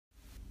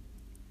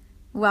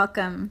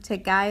Welcome to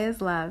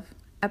Gaia's Love,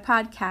 a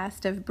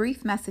podcast of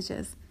brief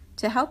messages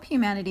to help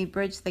humanity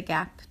bridge the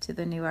gap to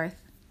the new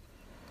earth.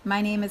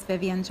 My name is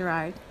Vivian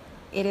Gerard.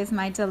 It is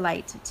my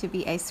delight to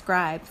be a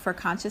scribe for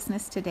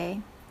consciousness today,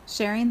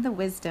 sharing the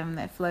wisdom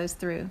that flows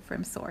through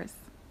from Source.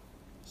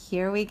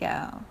 Here we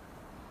go.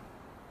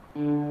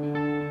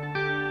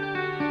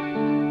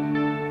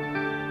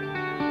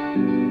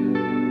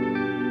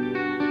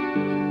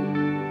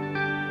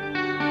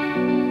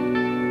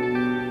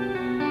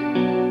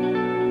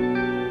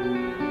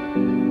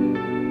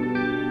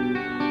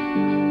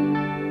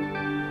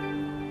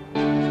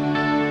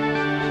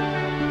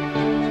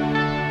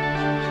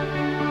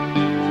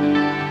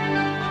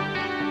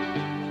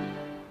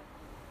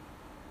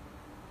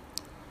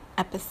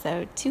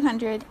 Episode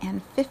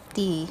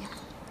 250.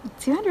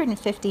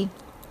 250.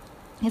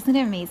 Isn't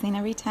it amazing?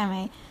 Every time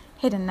I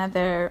hit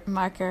another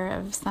marker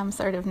of some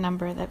sort of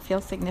number that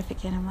feels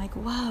significant, I'm like,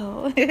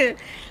 whoa,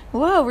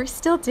 whoa, we're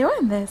still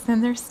doing this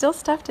and there's still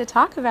stuff to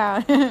talk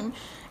about and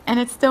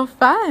it's still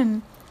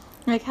fun.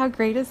 Like, how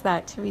great is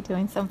that to be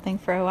doing something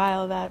for a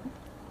while that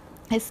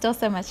is still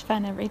so much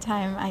fun every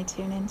time I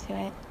tune into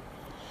it.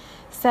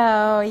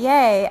 So,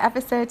 yay,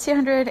 episode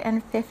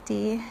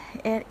 250.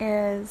 It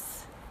is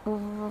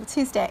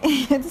Tuesday.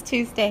 It's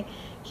Tuesday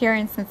here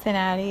in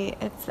Cincinnati.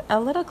 It's a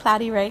little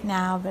cloudy right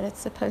now, but it's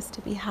supposed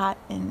to be hot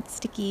and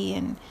sticky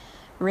and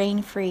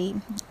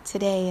rain-free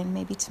today and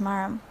maybe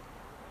tomorrow.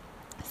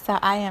 So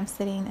I am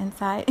sitting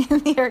inside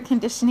in the air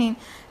conditioning,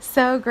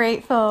 so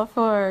grateful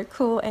for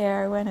cool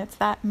air when it's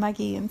that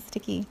muggy and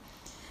sticky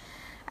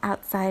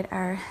outside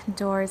our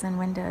doors and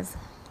windows.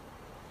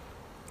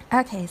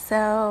 Okay,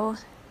 so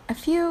a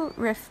few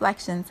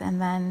reflections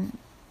and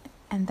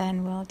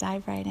then we'll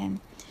dive right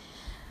in.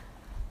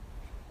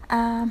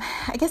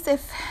 I guess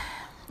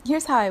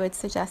here's how I would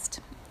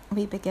suggest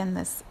we begin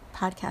this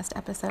podcast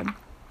episode.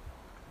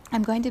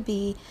 I'm going to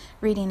be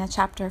reading a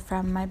chapter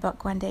from my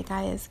book, One Day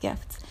Gaia's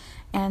Gifts,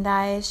 and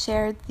I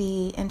shared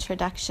the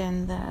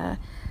introduction, the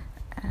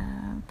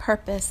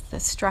purpose, the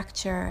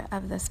structure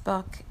of this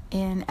book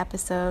in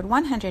episode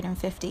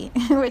 150,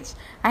 which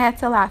I had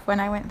to laugh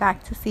when I went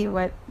back to see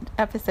what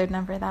episode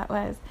number that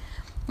was.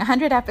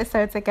 100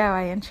 episodes ago,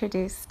 I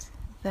introduced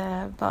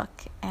the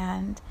book,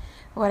 and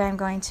what I'm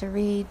going to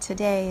read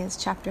today is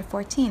chapter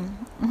 14.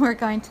 We're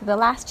going to the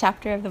last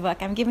chapter of the book.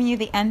 I'm giving you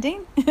the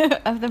ending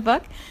of the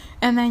book,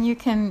 and then you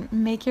can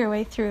make your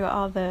way through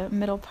all the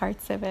middle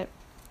parts of it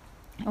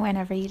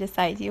whenever you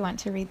decide you want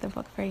to read the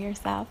book for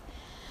yourself.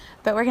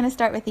 But we're going to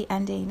start with the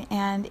ending,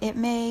 and it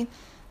may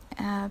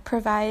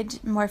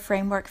provide more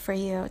framework for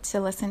you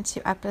to listen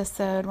to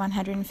episode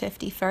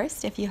 150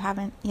 first if you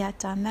haven't yet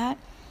done that.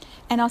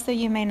 And also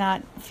you may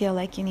not feel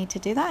like you need to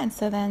do that, and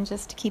so then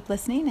just keep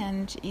listening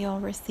and you'll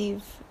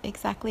receive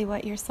exactly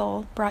what your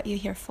soul brought you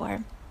here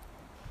for.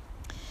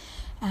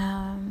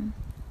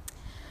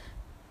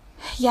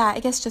 I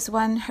guess just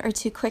one or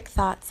two quick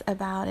thoughts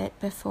about it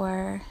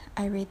before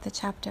I read the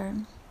chapter.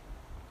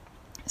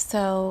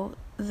 So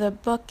the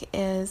book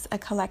is a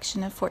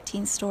collection of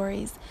 14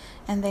 stories,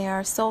 and they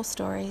are soul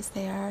stories.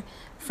 They are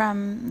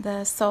from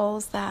the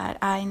souls that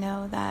I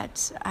know,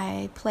 that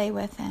I play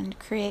with and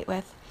create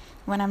with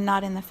when I'm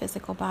not in the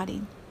physical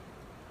body.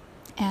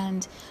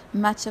 And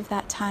much of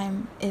that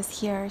time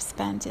is here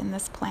spent in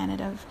this planet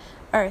of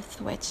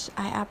Earth, which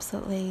I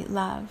absolutely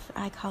love.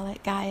 I call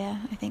it Gaia.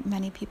 I think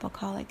many people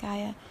call it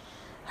Gaia.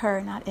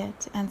 Her, not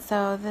it. And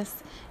so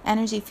this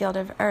energy field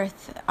of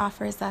Earth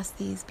offers us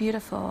these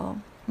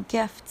beautiful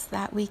gifts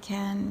that we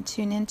can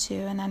tune into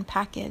and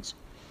unpackage.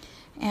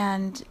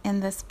 And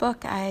in this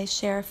book, I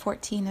share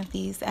 14 of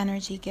these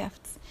energy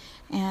gifts.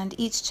 And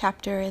each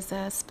chapter is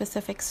a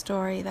specific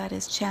story that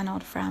is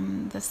channeled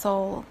from the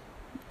soul,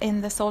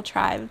 in the soul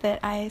tribe that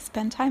I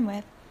spend time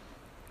with.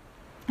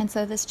 And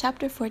so this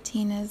chapter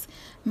 14 is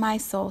my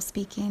soul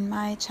speaking,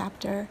 my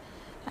chapter,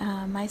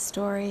 my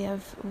story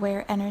of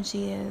where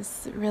energy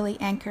is really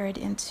anchored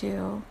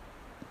into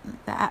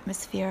the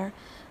atmosphere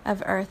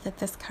of Earth at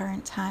this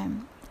current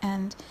time.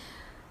 And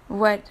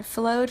what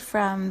flowed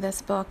from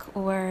this book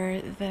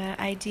were the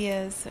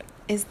idea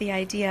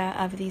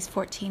of these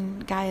 14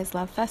 Gaia's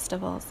Love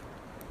festivals.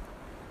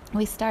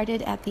 We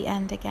started at the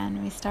end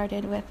again. We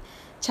started with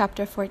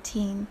chapter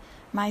 14,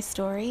 my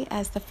story,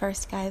 as the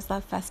first Gaia's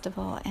Love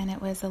festival, and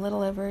it was a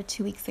little over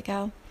 2 weeks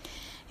ago.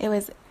 It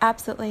was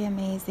absolutely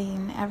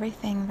amazing.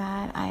 Everything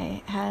that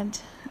I had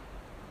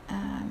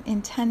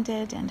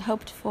intended and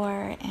hoped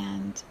for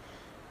and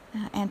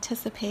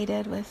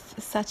anticipated with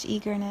such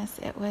eagerness.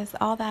 It was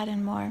all that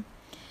and more.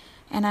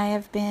 And I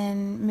have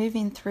been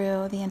moving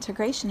through the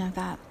integration of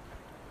that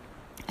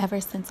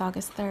ever since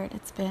August 3rd.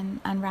 It's been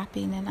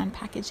unwrapping and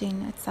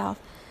unpackaging itself.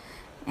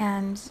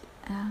 And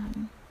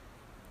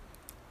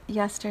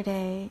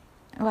yesterday,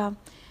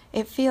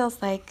 it feels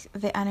like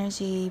the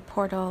energy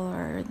portal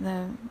or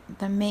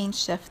the main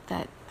shift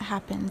that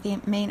happened,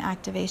 the main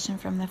activation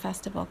from the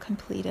festival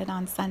completed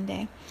on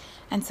Sunday.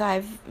 And so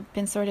I've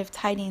been sort of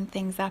tidying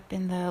things up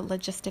in the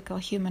logistical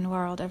human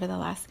world over the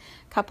last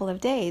couple of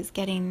days,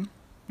 getting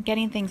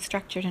things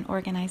structured and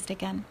organized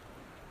again.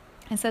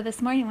 And so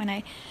this morning when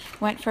I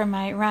went for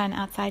my run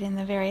outside in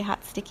the very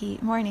hot, sticky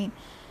morning,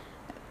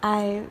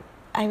 I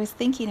was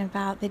thinking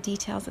about the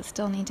details that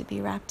still need to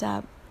be wrapped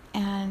up.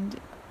 And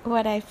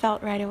what I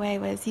felt right away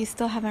was, you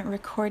still haven't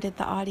recorded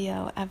the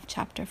audio of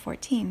chapter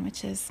 14,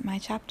 which is my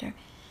chapter.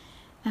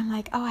 And I'm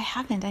like, oh, I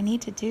haven't. I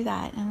need to do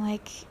that. And I'm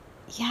like,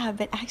 yeah,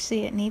 but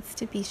actually it needs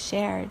to be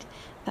shared.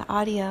 The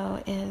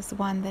audio is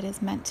one that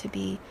is meant to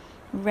be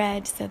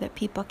read so that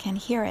people can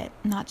hear it,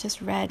 not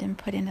just read and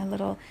put in a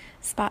little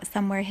spot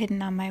somewhere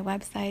hidden on my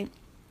website.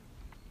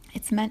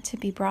 It's meant to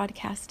be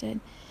broadcasted.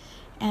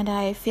 And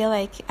I feel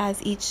like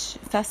as each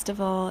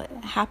festival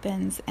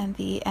happens and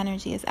the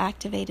energy is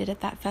activated at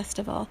that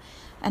festival,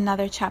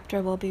 another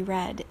chapter will be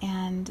read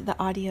and the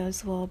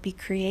audios will be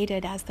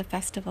created as the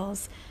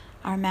festivals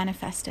are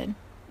manifested.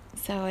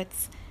 So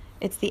it's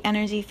the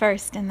energy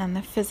first and then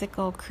the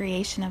physical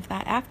creation of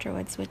that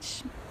afterwards,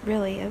 which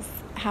really is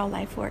how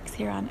life works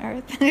here on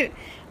earth.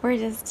 We're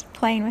just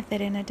playing with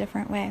it in a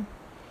different way.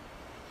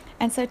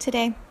 And so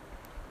today,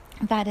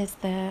 that is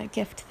the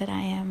gift that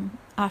I am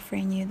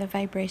offering you, the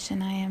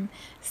vibration I am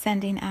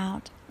sending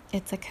out.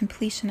 It's a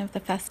completion of the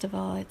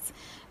festival. It's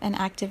an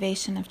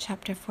activation of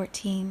chapter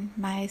 14,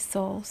 my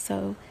soul,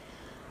 so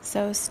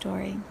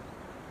story.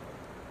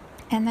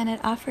 And then it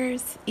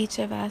offers each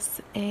of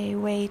us a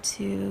way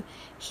to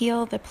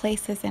heal the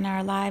places in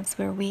our lives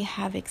where we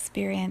have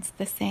experienced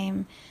the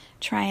same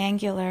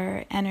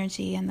triangular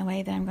energy in the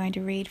way that I'm going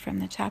to read from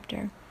the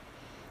chapter.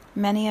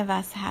 Many of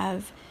us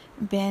have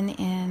been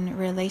in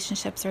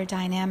relationships or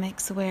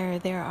dynamics where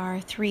there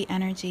are three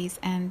energies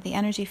and the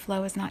energy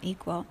flow is not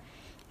equal.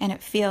 And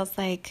it feels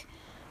like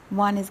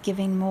one is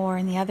giving more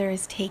and the other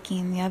is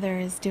taking, the other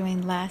is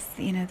doing less.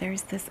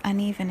 There's this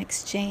uneven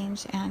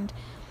exchange. And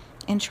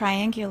in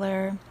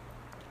triangular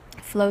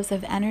flows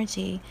of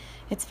energy,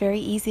 it's very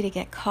easy to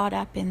get caught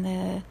up in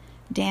the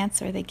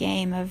dance or the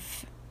game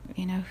of,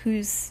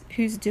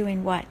 who's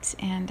doing what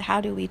and how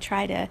do we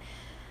try to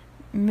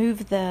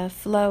move the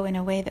flow in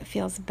a way that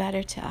feels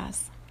better to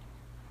us.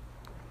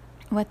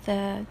 What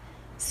the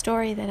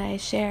story that I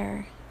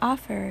share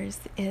offers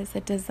is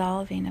a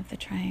dissolving of the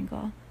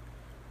triangle.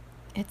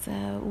 It's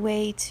a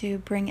way to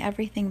bring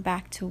everything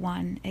back to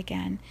one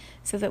again,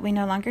 so that we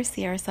no longer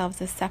see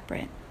ourselves as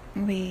separate.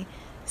 We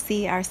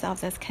see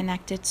ourselves as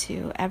connected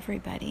to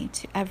everybody,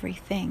 to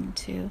everything,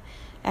 to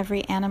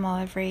every animal,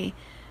 every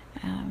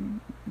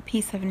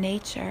piece of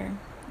nature,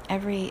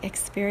 every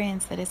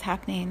experience that is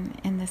happening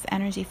in this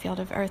energy field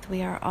of Earth.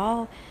 We are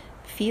all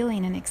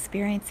feeling and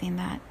experiencing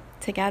that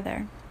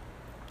together.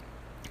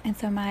 And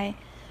so my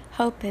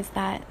hope is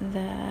that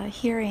the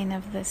hearing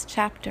of this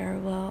chapter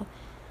will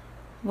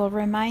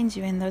remind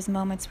you in those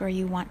moments where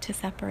you want to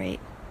separate,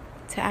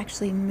 to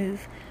actually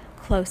move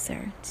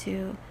closer,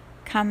 to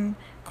come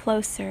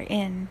closer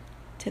in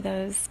to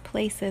those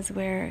places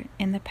where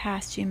in the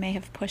past you may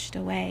have pushed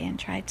away and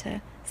tried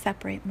to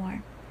separate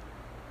more.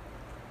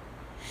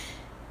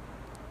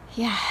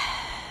 Yeah,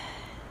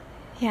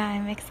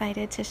 I'm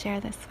excited to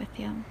share this with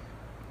you.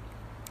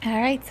 All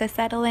right, so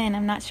settle in.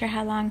 I'm not sure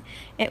how long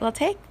it will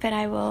take, but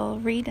I will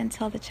read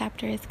until the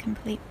chapter is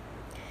complete.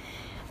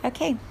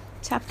 Okay,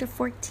 chapter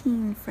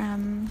 14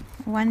 from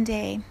One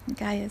Day,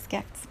 Gaia's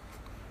Gifts.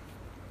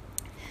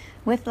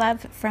 With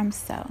love from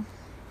So.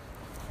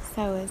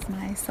 So is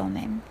my soul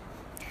name.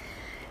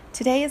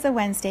 Today is a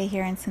Wednesday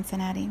here in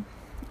Cincinnati.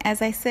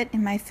 As I sit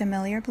in my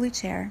familiar blue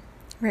chair,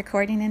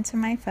 recording into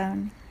my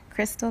phone,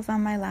 crystals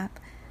on my lap,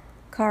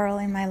 coral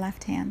in my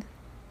left hand.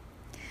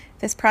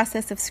 This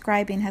process of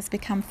scribing has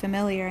become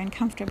familiar and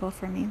comfortable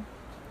for me,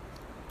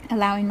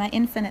 allowing my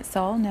infinite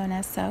soul, known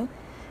as So,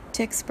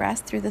 to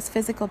express through this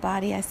physical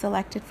body I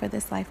selected for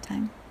this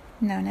lifetime,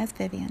 known as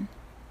Vivian.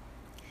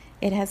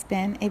 It has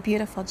been a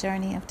beautiful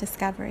journey of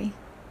discovery,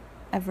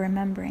 of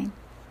remembering,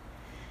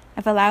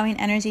 of allowing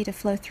energy to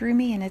flow through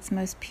me in its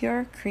most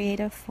pure,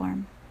 creative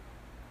form.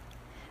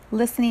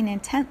 Listening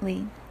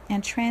intently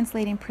and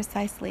translating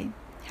precisely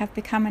have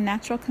become a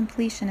natural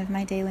completion of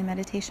my daily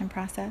meditation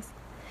process,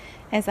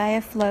 as I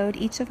have flowed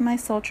each of my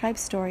soul tribe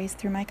stories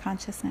through my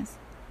consciousness.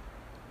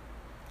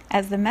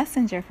 As the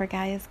messenger for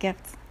Gaia's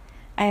gifts,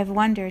 I have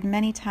wondered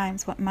many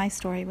times what my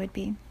story would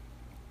be.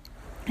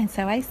 And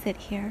so I sit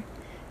here,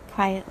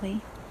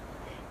 quietly,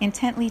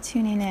 intently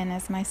tuning in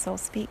as my soul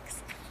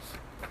speaks.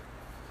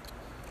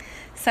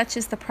 Such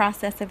is the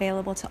process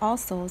available to all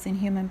souls in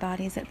human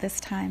bodies at this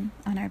time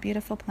on our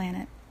beautiful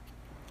planet.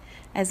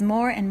 As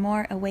more and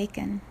more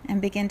awaken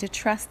and begin to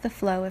trust the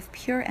flow of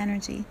pure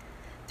energy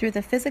through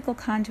the physical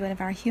conduit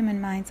of our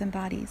human minds and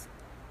bodies,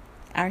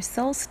 our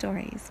soul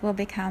stories will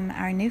become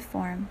our new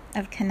form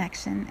of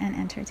connection and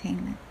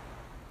entertainment.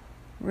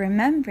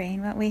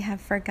 Remembering what we have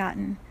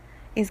forgotten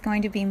is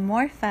going to be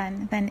more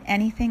fun than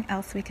anything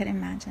else we could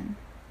imagine.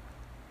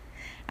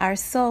 Our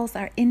souls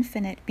are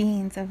infinite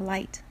beings of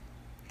light,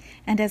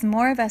 and as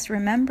more of us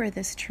remember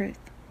this truth,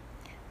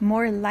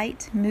 more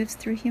light moves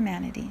through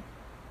humanity,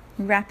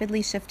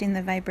 rapidly shifting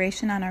the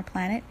vibration on our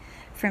planet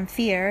from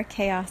fear,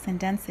 chaos, and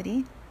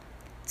density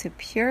to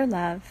pure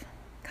love,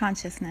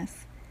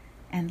 consciousness,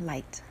 and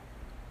light.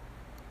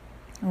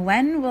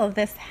 When will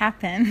this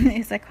happen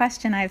is a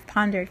question I've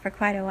pondered for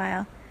quite a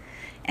while,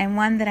 and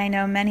one that I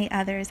know many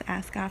others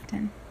ask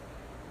often.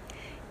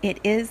 It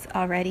is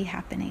already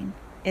happening,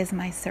 is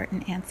my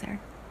certain answer.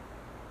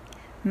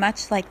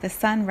 Much like the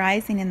sun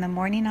rising in the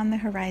morning on the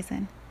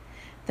horizon,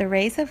 the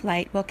rays of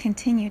light will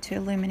continue to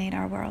illuminate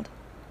our world.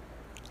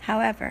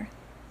 However,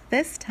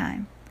 this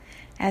time,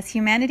 as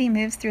humanity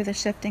moves through the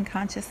shift in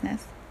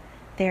consciousness,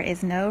 there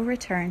is no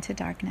return to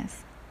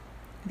darkness.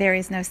 There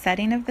is no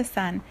setting of the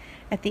sun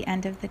at the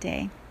end of the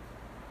day.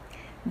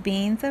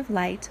 Beings of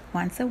light,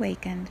 once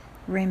awakened,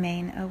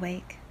 remain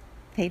awake.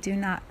 They do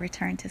not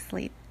return to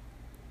sleep.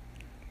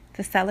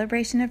 The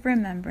celebration of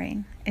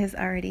remembering is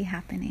already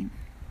happening.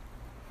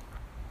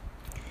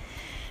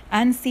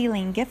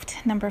 Unsealing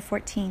gift number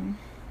 14.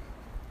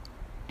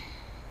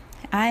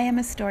 I am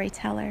a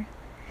storyteller,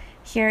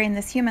 here in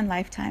this human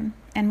lifetime,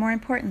 and more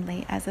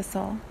importantly, as a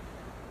soul.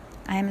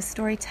 I am a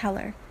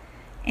storyteller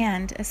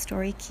and a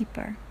story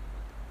keeper,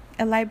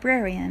 a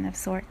librarian of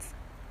sorts.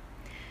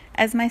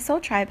 As my soul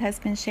tribe has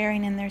been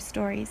sharing in their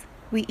stories,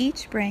 we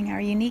each bring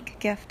our unique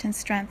gift and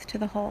strength to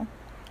the whole,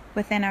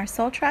 within our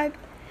soul tribe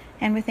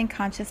and within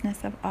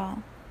consciousness of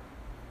all.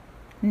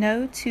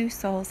 No two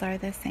souls are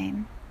the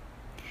same.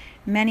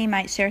 Many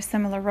might share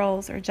similar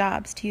roles or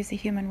jobs, to use a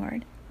human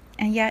word,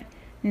 and yet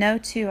no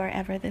two are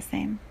ever the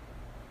same.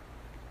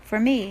 For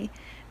me,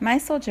 my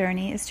soul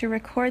journey is to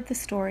record the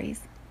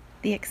stories,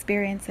 the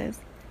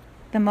experiences,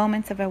 the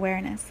moments of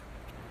awareness,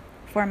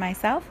 for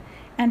myself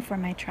and for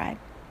my tribe,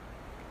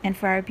 and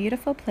for our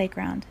beautiful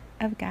playground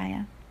of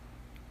Gaia.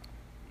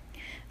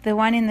 The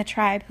one in the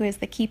tribe who is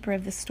the keeper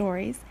of the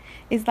stories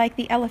is like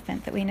the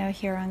elephant that we know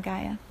here on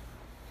Gaia.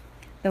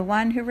 The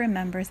one who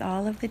remembers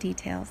all of the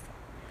details,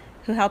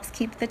 who helps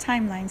keep the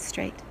timeline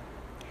straight,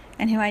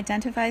 and who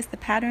identifies the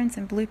patterns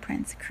and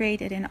blueprints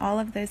created in all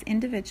of those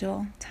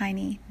individual,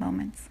 tiny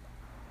moments.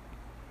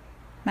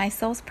 My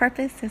soul's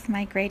purpose is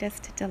my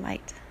greatest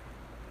delight,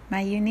 my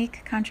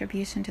unique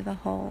contribution to the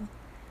whole,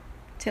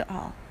 to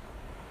all.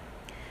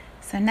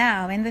 So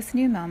now, in this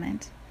new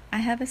moment, I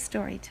have a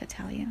story to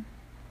tell you.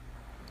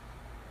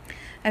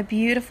 A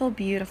beautiful,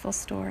 beautiful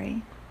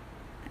story.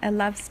 A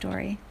love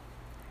story.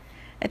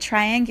 A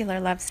triangular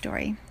love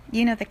story.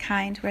 You know, the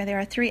kind where there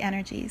are three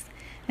energies,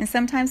 and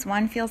sometimes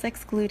one feels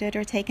excluded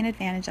or taken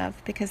advantage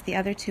of because the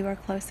other two are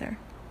closer,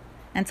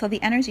 until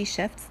the energy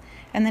shifts,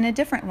 and then a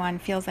different one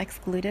feels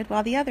excluded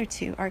while the other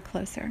two are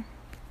closer.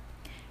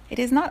 It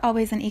is not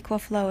always an equal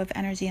flow of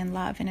energy and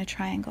love in a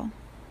triangle,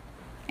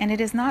 and it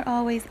is not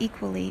always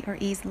equally or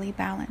easily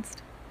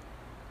balanced.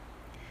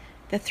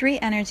 The three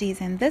energies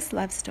in this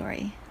love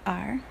story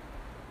are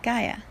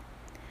Gaia,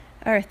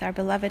 Earth, our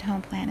beloved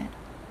home planet;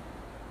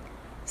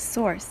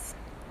 Source,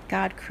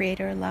 God,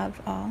 Creator, Love,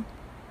 all;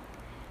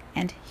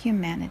 and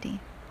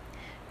humanity,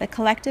 the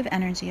collective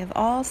energy of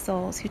all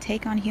souls who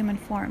take on human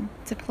form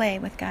to play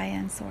with Gaia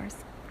and Source.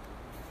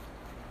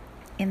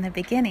 In the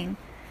beginning,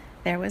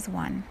 there was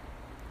one,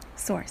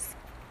 Source.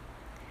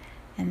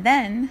 And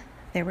then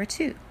there were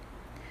two,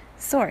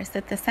 Source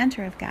at the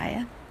center of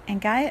Gaia,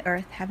 and Gaia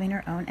Earth having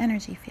her own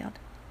energy field.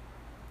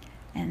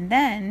 And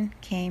then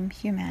came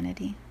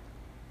humanity,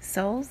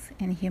 souls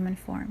in human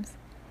forms.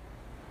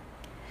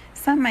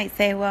 Some might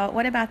say, well,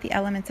 what about the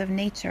elements of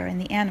nature and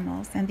the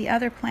animals and the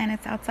other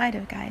planets outside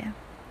of Gaia?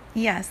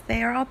 Yes,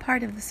 they are all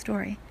part of the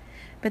story,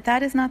 but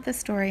that is not the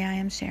story I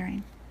am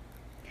sharing.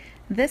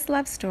 This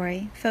love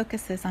story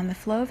focuses on the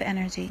flow of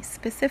energy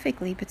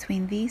specifically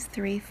between these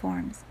three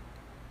forms.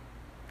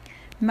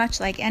 Much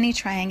like any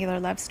triangular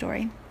love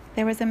story,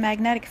 there was a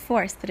magnetic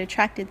force that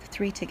attracted the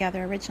three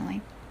together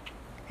originally,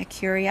 a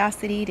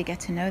curiosity to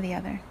get to know the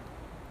other,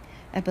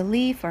 a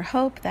belief or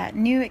hope that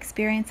new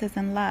experiences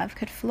in love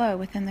could flow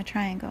within the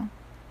triangle.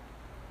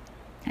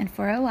 And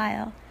for a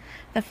while,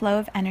 the flow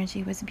of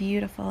energy was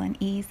beautiful and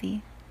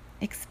easy,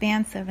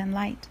 expansive and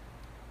light.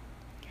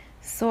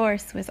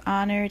 Source was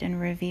honored and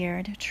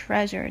revered,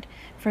 treasured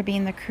for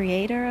being the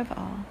creator of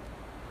all.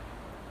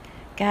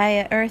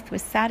 Gaia Earth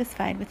was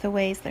satisfied with the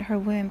ways that her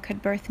womb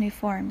could birth new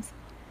forms,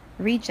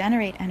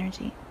 regenerate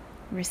energy,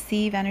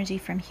 receive energy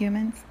from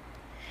humans,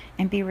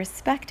 and be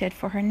respected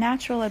for her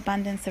natural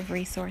abundance of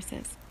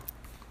resources.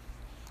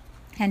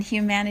 And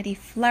humanity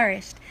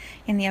flourished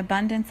in the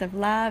abundance of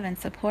love and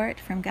support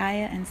from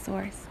Gaia and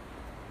Source.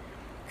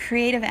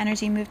 Creative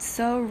energy moved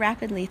so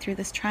rapidly through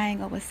this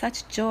triangle with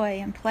such joy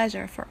and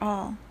pleasure for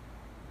all.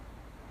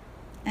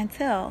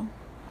 Until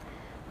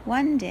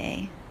one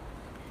day,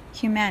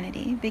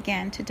 humanity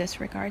began to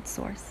disregard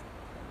Source.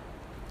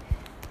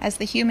 As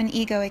the human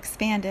ego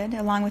expanded,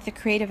 along with the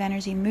creative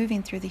energy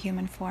moving through the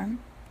human form,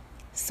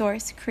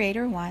 Source,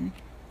 Creator One,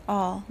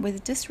 all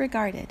was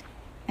disregarded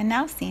and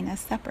now seen as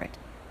separate.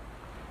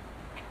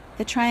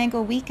 The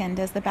triangle weakened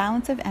as the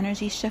balance of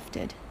energy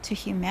shifted to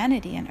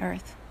humanity and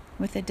Earth,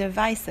 with a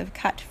divisive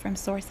cut from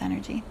Source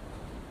energy.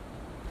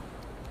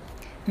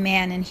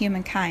 Man and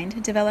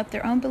humankind developed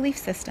their own belief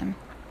system,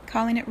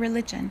 calling it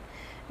religion,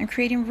 and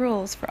creating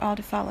rules for all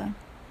to follow.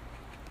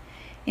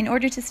 In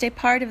order to stay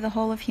part of the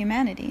whole of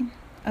humanity,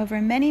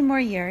 over many more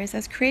years,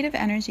 as creative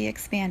energy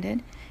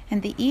expanded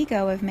and the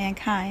ego of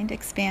mankind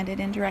expanded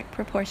in direct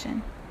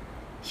proportion,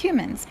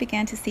 humans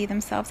began to see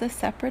themselves as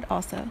separate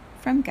also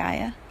from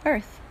Gaia,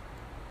 Earth.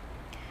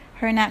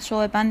 Her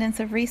natural abundance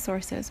of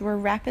resources were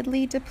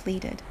rapidly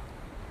depleted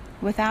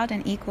without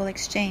an equal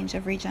exchange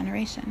of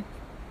regeneration.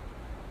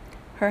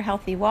 Her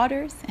healthy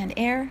waters and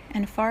air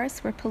and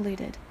forests were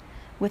polluted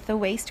with the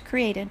waste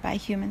created by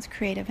humans'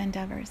 creative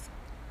endeavors,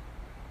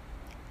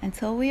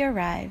 until we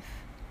arrive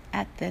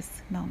at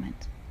this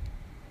moment,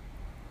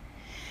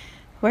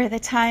 where the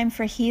time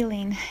for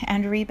healing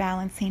and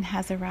rebalancing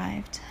has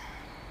arrived.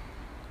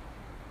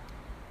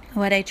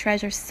 What I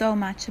treasure so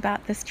much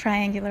about this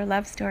triangular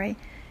love story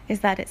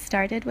is that it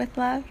started with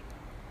love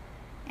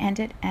and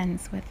it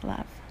ends with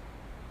love.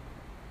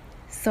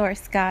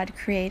 Source, God,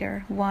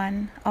 Creator,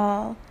 One,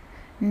 All,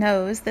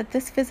 knows that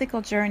this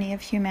physical journey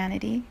of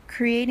humanity,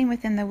 creating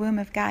within the womb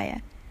of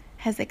Gaia,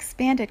 has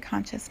expanded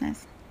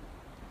consciousness,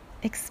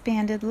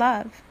 expanded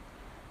love,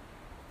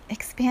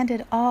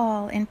 expanded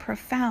all in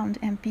profound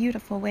and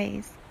beautiful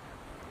ways.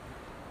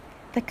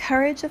 The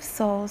courage of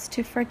souls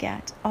to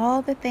forget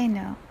all that they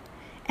know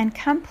and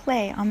come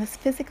play on this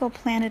physical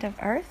planet of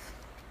Earth,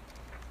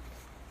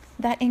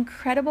 that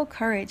incredible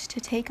courage to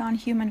take on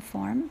human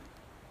form,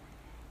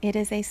 it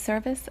is a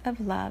service of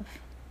love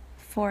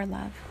for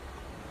love.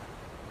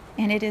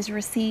 And it is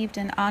received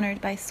and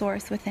honored by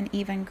Source with an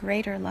even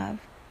greater love.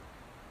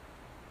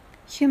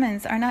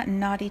 Humans are not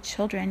naughty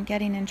children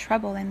getting in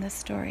trouble in this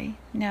story.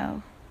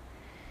 No.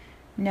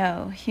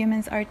 No,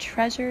 humans are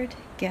treasured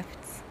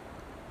gifts,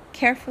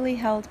 carefully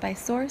held by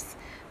Source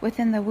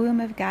within the womb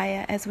of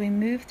Gaia as we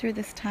move through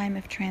this time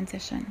of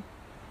transition.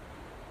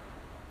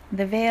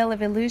 The veil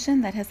of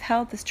illusion that has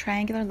held this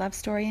triangular love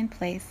story in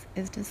place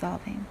is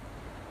dissolving,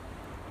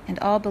 and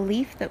all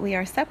belief that we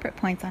are separate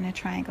points on a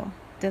triangle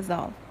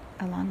dissolve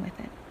along with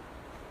it.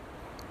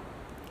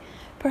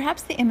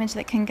 Perhaps the image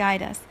that can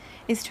guide us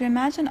is to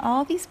imagine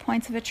all these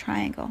points of a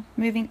triangle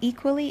moving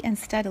equally and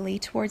steadily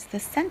towards the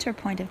center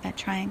point of that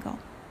triangle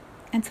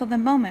until the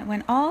moment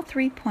when all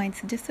 3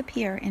 points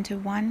disappear into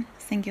one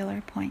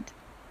singular point.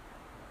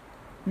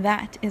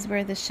 That is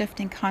where the shift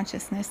in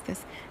consciousness,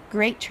 this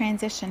great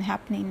transition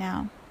happening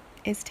now,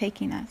 is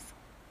taking us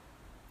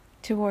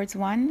towards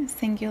one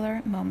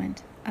singular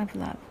moment of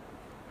love.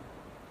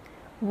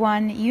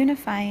 One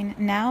unifying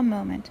now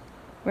moment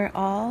where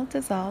all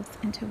dissolves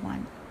into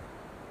one.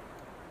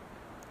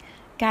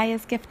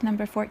 Gaia's gift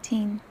number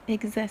 14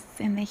 exists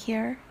in the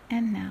here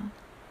and now.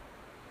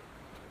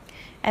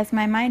 As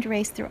my mind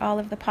raced through all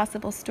of the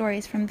possible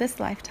stories from this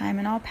lifetime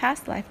and all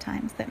past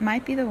lifetimes that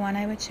might be the one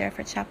I would share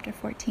for chapter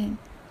 14,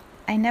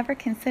 I never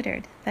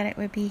considered that it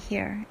would be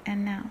here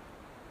and now.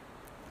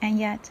 And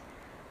yet,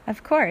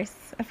 of course,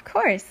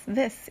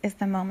 this is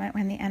the moment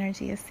when the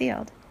energy is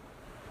sealed.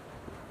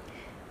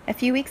 A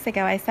few weeks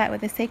ago, I sat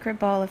with a sacred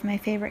bowl of my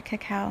favorite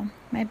cacao,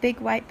 my big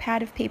white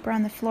pad of paper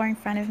on the floor in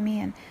front of me,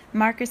 and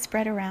markers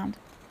spread around,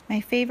 my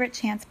favorite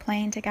chants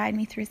playing to guide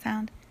me through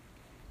sound.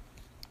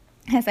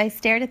 As I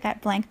stared at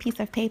that blank piece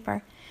of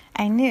paper,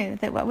 I knew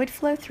that what would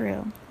flow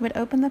through would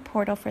open the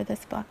portal for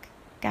this book,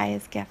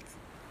 Gaia's Gifts.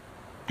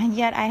 And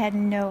yet I had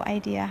no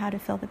idea how to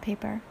fill the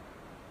paper.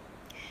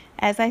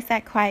 As I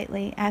sat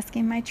quietly,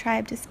 asking my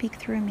tribe to speak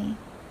through me,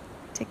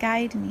 to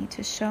guide me,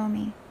 to show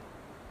me,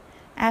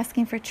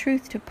 asking for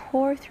truth to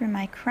pour through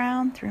my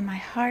crown, through my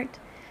heart,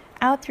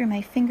 out through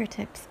my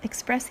fingertips,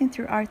 expressing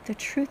through art the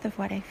truth of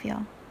what I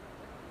feel,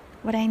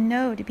 what I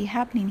know to be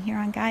happening here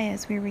on Gaia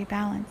as we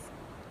rebalance,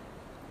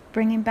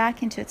 bringing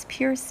back into its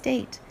pure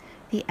state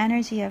the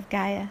energy of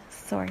Gaia,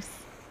 Source,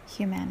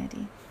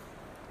 humanity.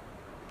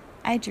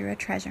 I drew a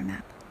treasure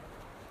map.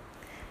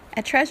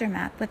 A treasure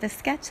map with a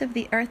sketch of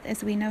the Earth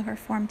as we know her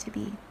form to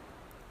be,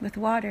 with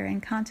water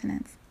and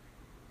continents.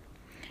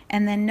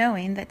 And then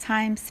knowing that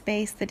time,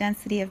 space, the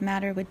density of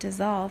matter would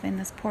dissolve in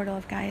this portal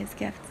of Gaia's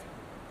gifts,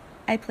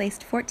 I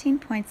placed 14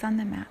 points on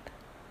the map,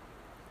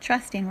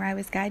 trusting where I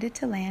was guided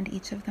to land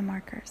each of the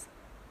markers.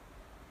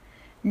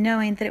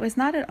 Knowing that it was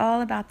not at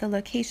all about the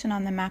location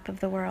on the map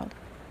of the world,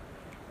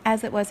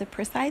 as it was a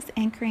precise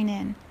anchoring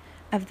in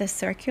of the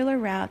circular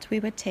route we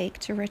would take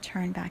to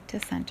return back to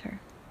center,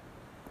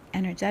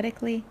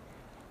 energetically,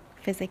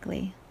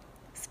 physically,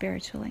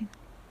 spiritually.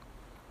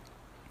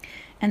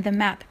 And the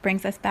map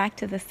brings us back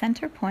to the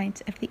center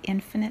point of the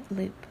infinite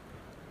loop,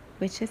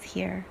 which is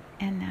here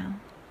and now.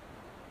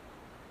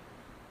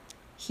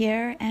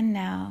 Here and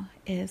now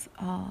is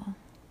all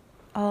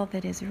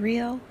that is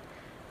real,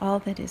 all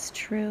that is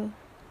true,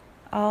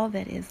 all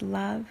that is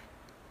love,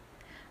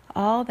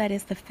 all that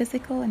is the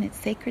physical in its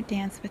sacred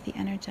dance with the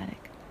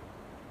energetic.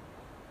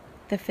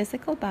 The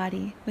physical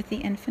body with the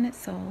infinite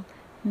soul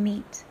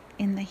meet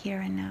in the here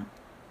and now.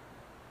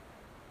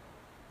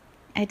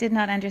 I did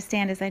not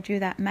understand as I drew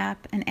that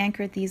map and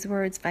anchored these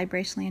words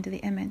vibrationally into the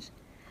image,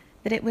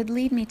 that it would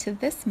lead me to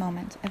this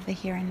moment of the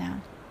here and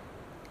now,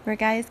 where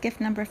Gaia's gift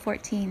number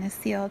 14 is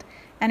sealed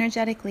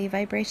energetically,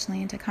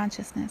 vibrationally into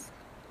consciousness.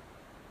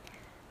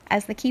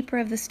 As the keeper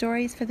of the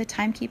stories for the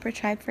Timekeeper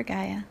tribe for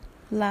Gaia,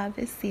 love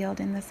is sealed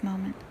in this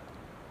moment.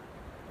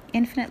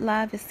 Infinite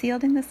love is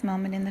sealed in this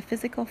moment in the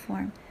physical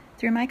form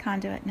through my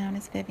conduit known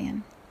as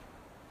Vivian.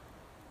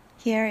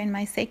 Here in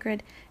my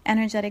sacred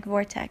energetic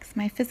vortex,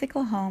 my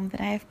physical home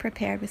that I have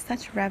prepared with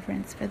such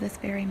reverence for this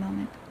very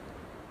moment.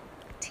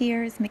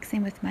 Tears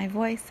mixing with my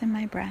voice and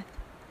my breath,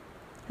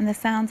 and the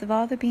sounds of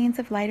all the beings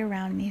of light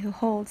around me who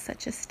hold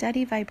such a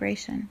steady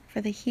vibration for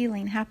the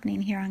healing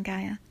happening here on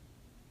Gaia.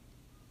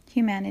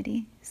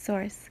 Humanity,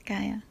 Source,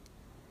 Gaia,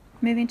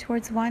 moving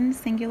towards one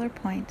singular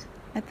point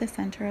at the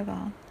center of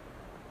all.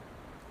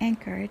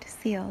 Anchored,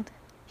 sealed,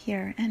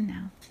 here and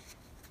now.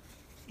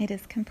 It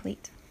is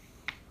complete.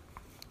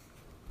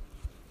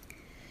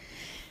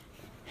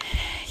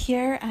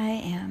 Here I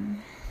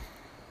am.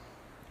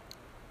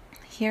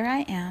 Here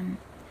I am,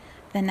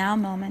 the now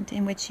moment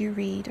in which you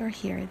read or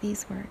hear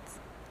these words.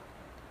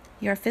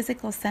 Your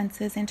physical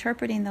senses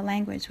interpreting the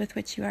language with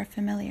which you are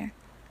familiar,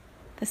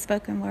 the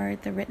spoken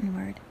word, the written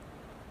word.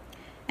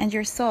 And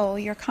your soul,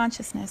 your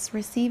consciousness,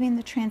 receiving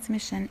the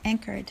transmission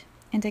anchored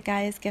into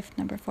Gaia's gift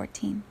number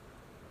 14.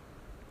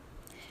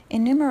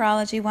 In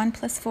numerology, 1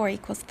 + 4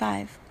 =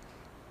 5.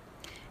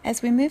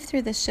 As we move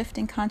through this shift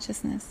in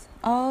consciousness,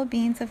 all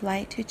beings of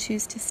light who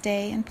choose to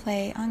stay and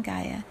play on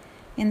Gaia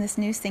in this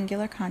new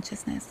singular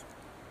consciousness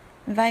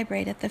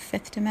vibrate at the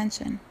 5th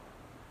dimension.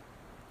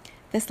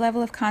 This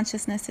level of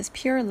consciousness is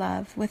pure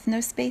love with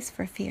no space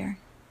for fear.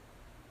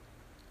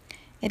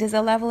 It is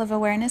a level of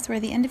awareness where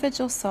the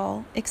individual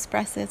soul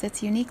expresses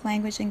its unique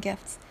language and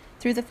gifts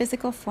through the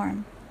physical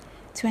form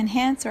to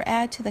enhance or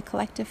add to the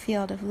collective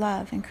field of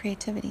love and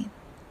creativity.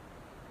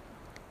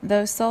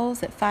 Those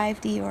souls at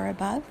 5D or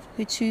above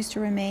who choose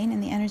to remain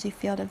in the energy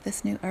field of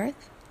this new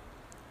earth,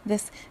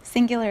 this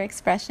singular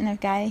expression of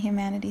Gaia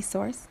Humanity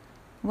Source,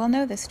 will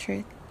know this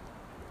truth,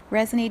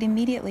 resonate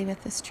immediately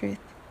with this truth,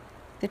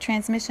 the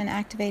transmission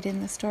activated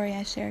in the story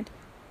I shared.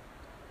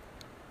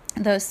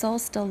 Those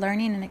souls still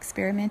learning and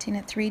experimenting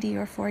at 3D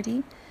or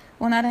 4D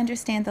will not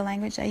understand the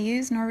language I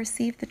use nor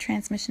receive the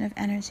transmission of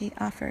energy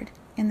offered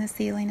in the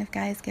sealing of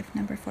Gaia's gift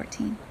number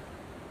 14.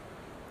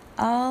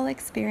 All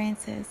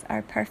experiences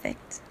are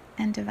perfect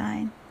and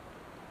divine.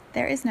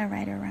 There is no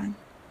right or wrong,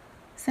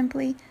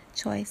 simply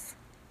choice,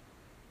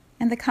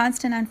 and the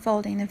constant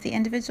unfolding of the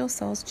individual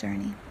soul's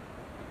journey.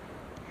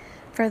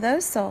 For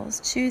those souls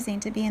choosing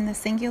to be in the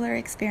singular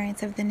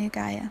experience of the new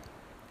Gaia,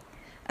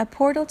 a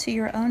portal to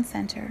your own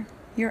center,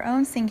 your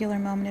own singular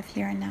moment of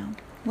here and now,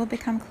 will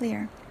become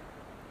clear.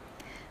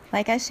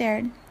 Like I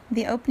shared,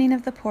 the opening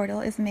of the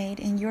portal is made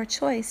in your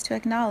choice to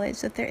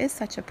acknowledge that there is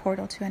such a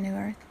portal to a new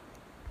earth.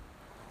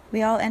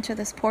 We all enter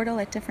this portal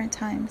at different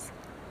times,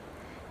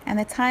 and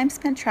the time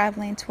spent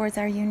traveling towards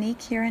our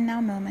unique here and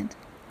now moment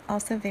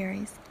also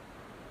varies.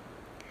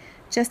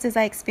 Just as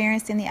I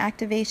experienced in the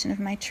activation of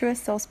my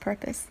truest soul's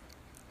purpose,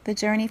 the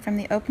journey from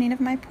the opening of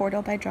my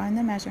portal by drawing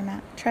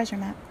the treasure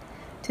map,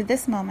 to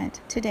this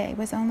moment, today,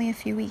 was only a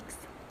few weeks.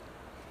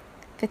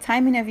 The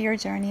timing of your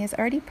journey is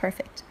already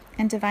perfect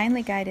and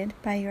divinely guided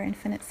by your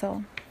infinite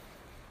soul.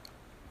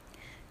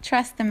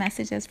 Trust the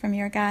messages from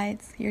your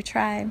guides, your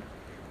tribe,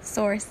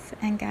 Source,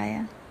 and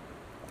Gaia.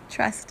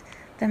 Trust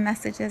the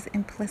messages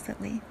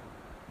implicitly.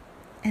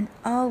 And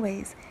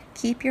always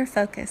keep your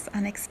focus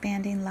on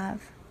expanding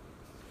love,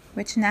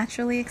 which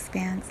naturally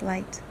expands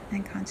light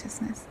and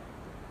consciousness.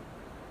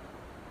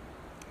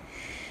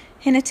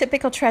 In a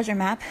typical treasure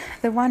map,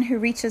 the one who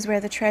reaches where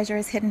the treasure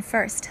is hidden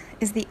first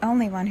is the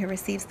only one who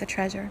receives the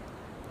treasure.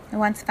 And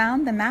once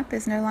found, the map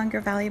is no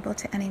longer valuable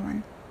to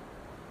anyone.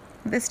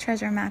 This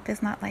treasure map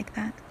is not like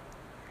that.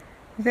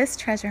 This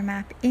treasure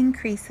map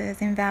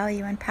increases in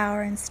value and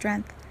power and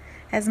strength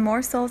as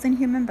more souls in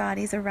human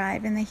bodies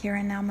arrive in the here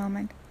and now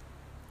moment,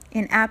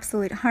 in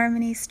absolute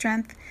harmony,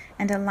 strength,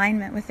 and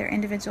alignment with their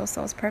individual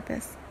soul's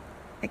purpose,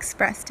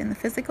 expressed in the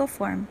physical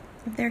form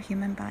of their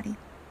human body,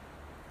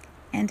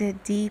 and a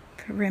deep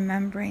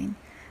remembering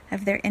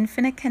of their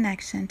infinite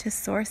connection to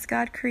Source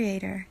God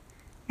Creator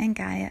and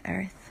Gaia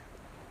Earth.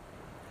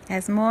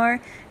 As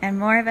more and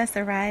more of us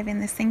arrive in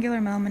the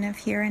singular moment of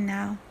here and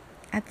now,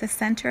 at the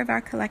center of our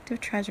collective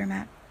treasure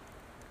map,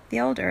 the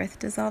old earth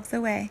dissolves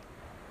away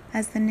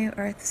as the new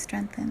earth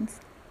strengthens.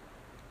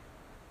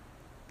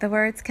 The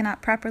words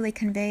cannot properly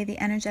convey the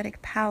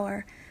energetic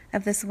power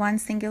of this one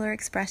singular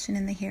expression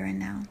in the here and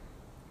now.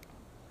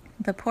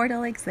 The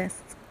portal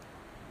exists.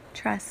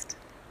 Trust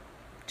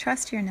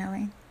your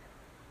knowing,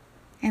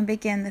 and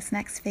begin this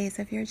next phase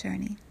of your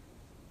journey.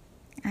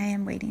 I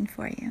am waiting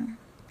for you.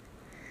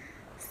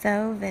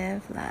 So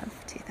Viv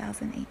Love,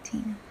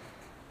 2018.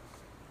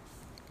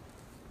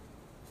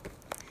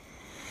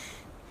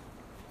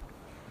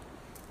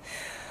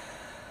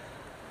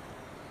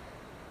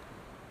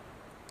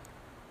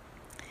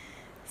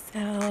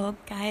 So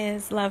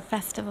Gaia's Love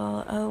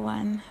Festival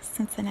 01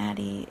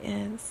 Cincinnati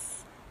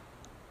it's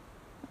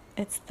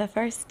the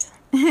first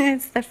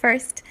it's the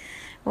first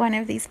one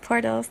of these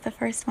portals, the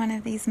first one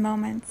of these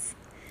moments.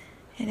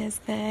 It is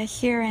the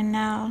here and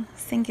now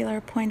singular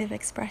point of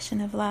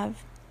expression of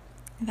love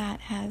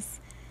that has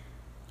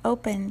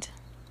opened,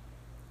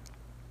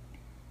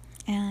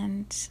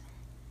 and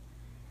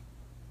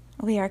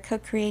we are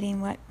co-creating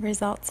what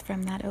results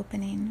from that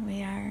opening.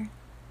 We are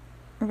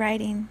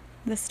writing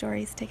the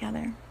stories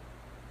together.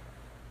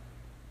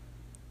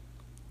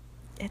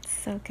 It's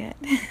so good.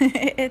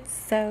 It's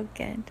so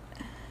good.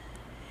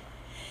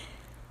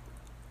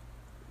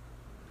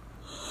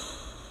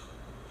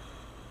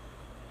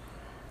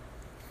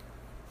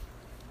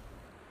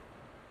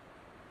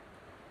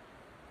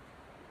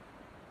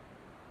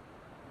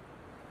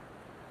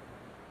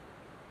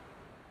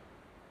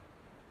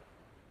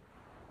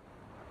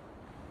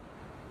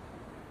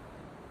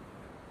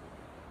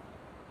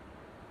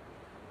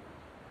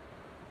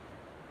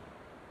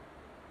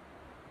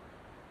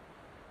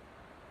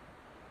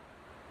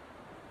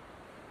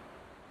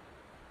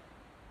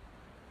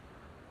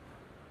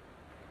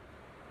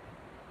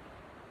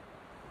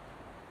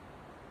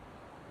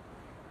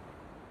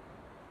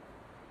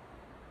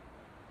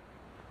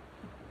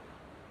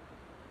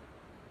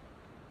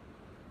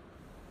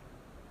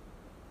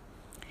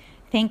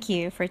 Thank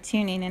you for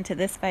tuning into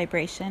this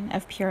vibration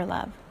of pure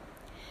love.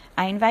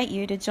 I invite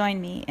you to join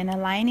me in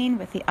aligning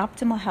with the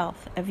optimal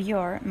health of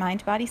your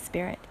mind, body,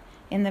 spirit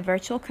in the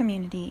virtual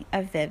community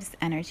of Viv's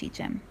Energy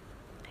Gym.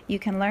 You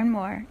can learn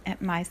more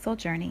at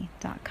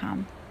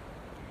mysouljourney.com.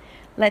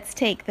 Let's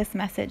take this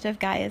message of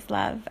Gaia's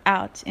love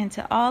out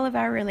into all of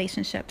our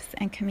relationships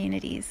and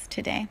communities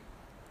today.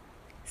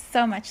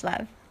 So much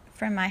love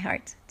from my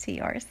heart to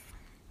yours.